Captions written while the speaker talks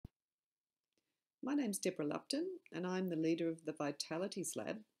My name's Deborah Lupton, and I'm the leader of the Vitalities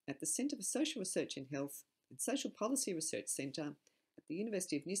Lab at the Centre for Social Research in Health and Social Policy Research Centre at the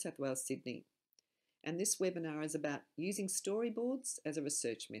University of New South Wales, Sydney. And this webinar is about using storyboards as a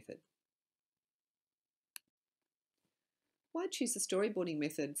research method. Why choose the storyboarding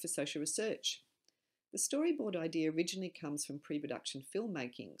method for social research? The storyboard idea originally comes from pre-production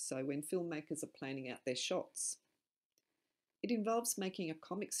filmmaking, so when filmmakers are planning out their shots. It involves making a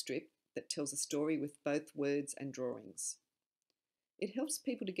comic strip that tells a story with both words and drawings. It helps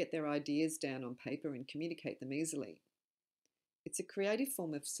people to get their ideas down on paper and communicate them easily. It's a creative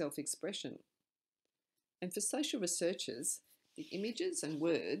form of self-expression. And for social researchers, the images and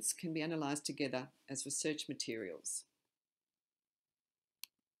words can be analysed together as research materials.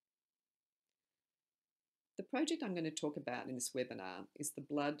 The project I'm going to talk about in this webinar is the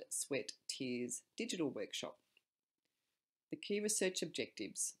Blood, Sweat, Tears digital workshop. The key research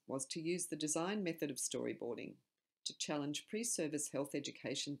objectives was to use the design method of storyboarding to challenge pre-service health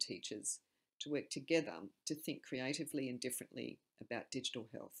education teachers to work together to think creatively and differently about digital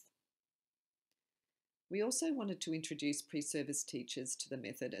health. We also wanted to introduce pre-service teachers to the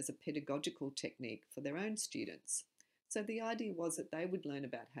method as a pedagogical technique for their own students. So the idea was that they would learn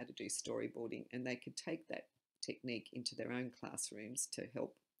about how to do storyboarding and they could take that technique into their own classrooms to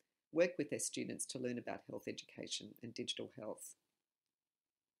help work with their students to learn about health education and digital health.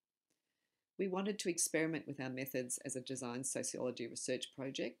 We wanted to experiment with our methods as a design sociology research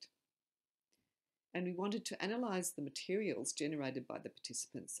project, and we wanted to analyse the materials generated by the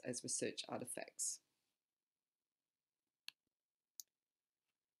participants as research artefacts.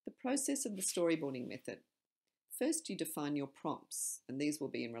 The process of the storyboarding method. First, you define your prompts, and these will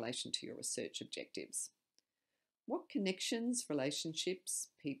be in relation to your research objectives. What connections, relationships,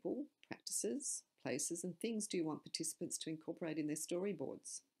 people, practices, places, and things do you want participants to incorporate in their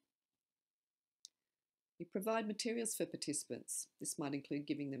storyboards? You provide materials for participants. This might include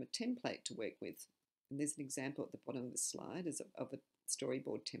giving them a template to work with. And there's an example at the bottom of the slide of a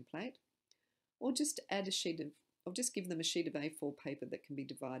storyboard template. Or just give them a sheet of A4 paper that can be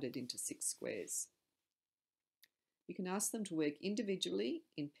divided into 6 squares. You can ask them to work individually,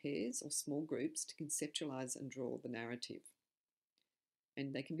 in pairs or small groups to conceptualise and draw the narrative.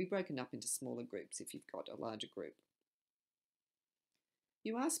 And they can be broken up into smaller groups if you've got a larger group.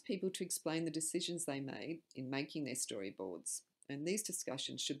 You ask people to explain the decisions they made in making their storyboards, and these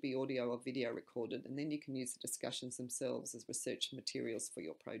discussions should be audio or video recorded, and then you can use the discussions themselves as research materials for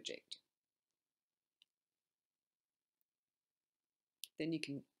your project. Then you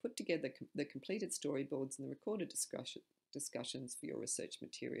can put together the completed storyboards and the recorded discussions for your research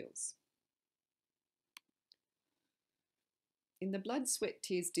materials. In the Blood, Sweat,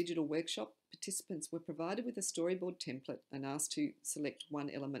 Tears digital workshop, participants were provided with a storyboard template and asked to select one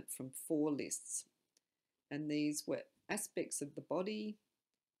element from 4 lists. And these were aspects of the body,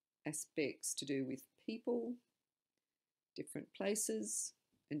 aspects to do with people, different places,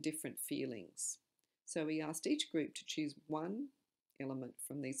 and different feelings. So we asked each group to choose one element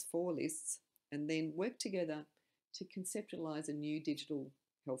from these 4 lists and then work together to conceptualise a new digital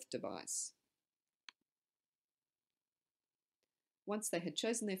health device. Once they had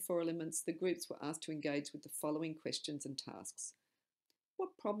chosen their 4 elements, the groups were asked to engage with the following questions and tasks.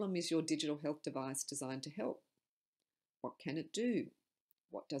 What problem is your digital health device designed to help? What can it do?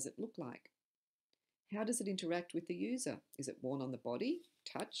 What does it look like? How does it interact with the user? Is it worn on the body,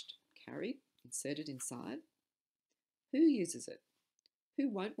 touched, carried, inserted inside? Who uses it? Who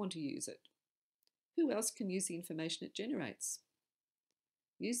won't want to use it? Who else can use the information it generates?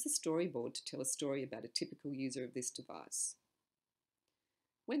 Use the storyboard to tell a story about a typical user of this device.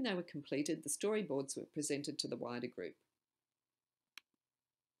 When they were completed, the storyboards were presented to the wider group.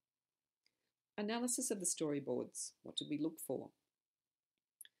 Analysis of the storyboards. What did we look for?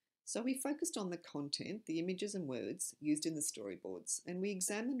 So we focused on the content, the images and words used in the storyboards, and we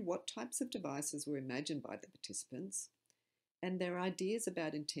examined what types of devices were imagined by the participants and their ideas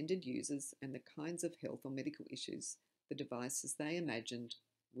about intended users and the kinds of health or medical issues the devices they imagined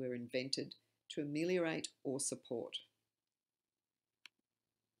were invented to ameliorate or support.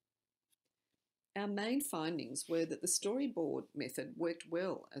 Our main findings were that the storyboard method worked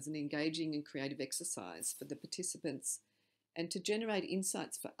well as an engaging and creative exercise for the participants and to generate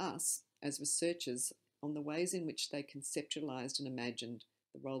insights for us as researchers on the ways in which they conceptualised and imagined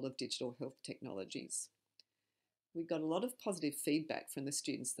the role of digital health technologies. We got a lot of positive feedback from the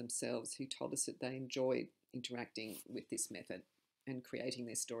students themselves who told us that they enjoyed interacting with this method and creating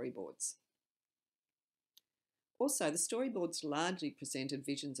their storyboards. Also, the storyboards largely presented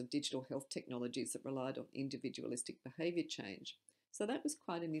visions of digital health technologies that relied on individualistic behaviour change. So that was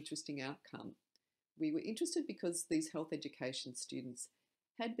quite an interesting outcome. We were interested because these health education students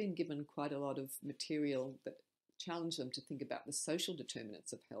had been given quite a lot of material that challenged them to think about the social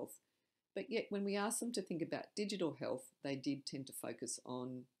determinants of health. But yet, when we asked them to think about digital health, they did tend to focus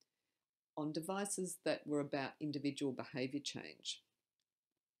on devices that were about individual behaviour change.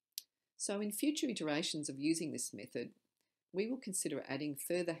 So in future iterations of using this method, we will consider adding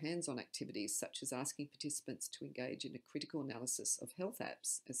further hands-on activities such as asking participants to engage in a critical analysis of health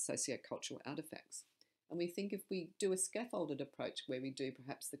apps as sociocultural artefacts. And we think if we do a scaffolded approach where we do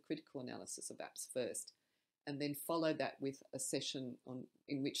perhaps the critical analysis of apps first, and then follow that with a session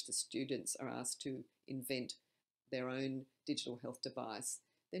in which the students are asked to invent their own digital health device,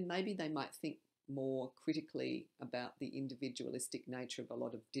 then maybe they might think more critically about the individualistic nature of a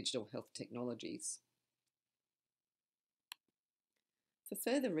lot of digital health technologies. For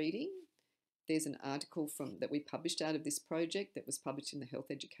further reading, there's an article that we published out of this project that was published in the Health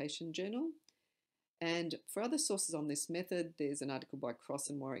Education Journal. And for other sources on this method, there's an article by Cross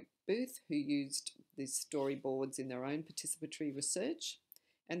and Warwick Booth, who used these storyboards in their own participatory research.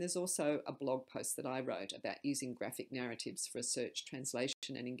 And there's also a blog post that I wrote about using graphic narratives for research, translation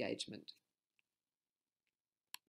and engagement.